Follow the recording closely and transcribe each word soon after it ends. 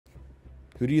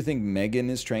Who do you think M3GAN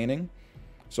is training?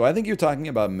 So I think you're talking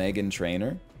about M3GAN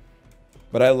Trainer.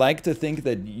 But I like to think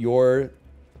that your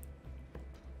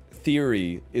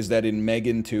theory is that in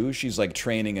M3GAN 2, she's like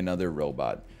training another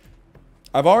robot.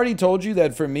 I've already told you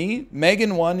that for me,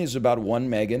 M3GAN 1 is about one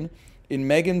M3GAN. In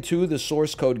M3GAN 2, the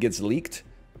source code gets leaked.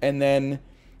 And then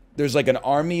there's like an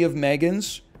army of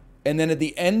M3GANs. And then at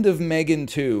the end of M3GAN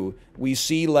 2, we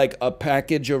see like a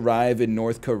package arrive in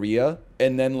North Korea.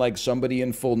 And then like somebody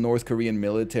in full North Korean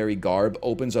military garb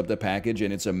opens up the package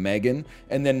and it's a M3GAN.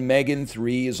 And then M3GAN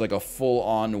 3 is like a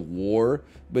full-on war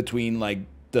between like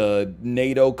the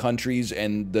NATO countries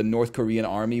and the North Korean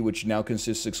army, which now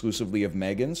consists exclusively of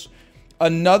M3GANs.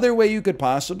 Another way you could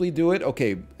possibly do it,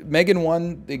 okay, M3GAN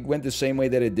 1, it went the same way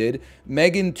that it did.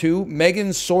 M3GAN 2,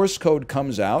 M3GAN's source code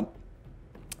comes out,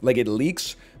 like it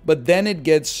leaks, but then it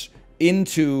gets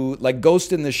into, like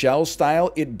Ghost in the Shell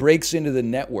style, it breaks into the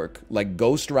network, like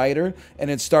Ghost Rider, and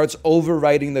it starts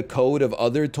overwriting the code of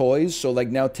other toys. So like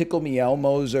now Tickle Me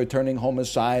Elmos are turning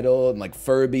homicidal, and like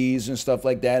Furbies and stuff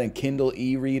like that, and Kindle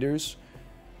e-readers.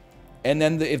 And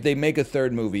then if they make a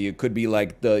third movie, it could be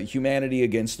like the humanity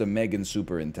against the M3GAN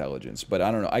superintelligence. But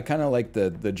I don't know. I kind of like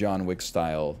the John Wick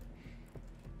style.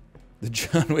 The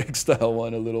John Wick style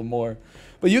one a little more.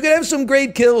 But you could have some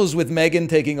great kills with M3GAN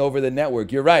taking over the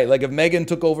network. You're right. Like if M3GAN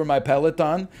took over my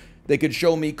Peloton, they could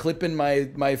show me clipping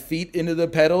my feet into the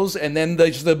pedals, and then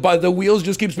the wheels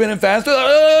just keep spinning faster.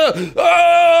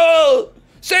 Oh!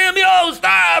 Samuel,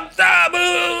 stop! Stop!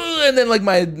 And then like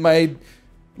my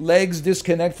legs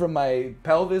disconnect from my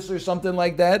pelvis or something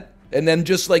like that, and then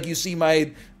just like you see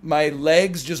my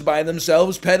legs just by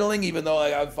themselves pedaling, even though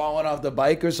I've fallen off the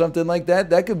bike or something like that.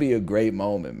 That could be a great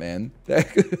moment, man.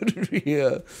 That could be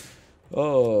a,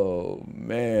 oh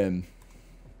man,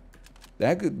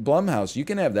 that could, Blumhouse, you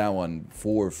can have that one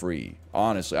for free.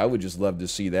 Honestly, I would just love to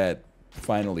see that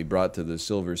finally brought to the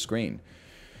silver screen.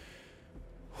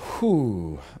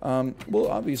 Whew. Well,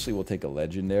 obviously we'll take a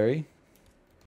legendary.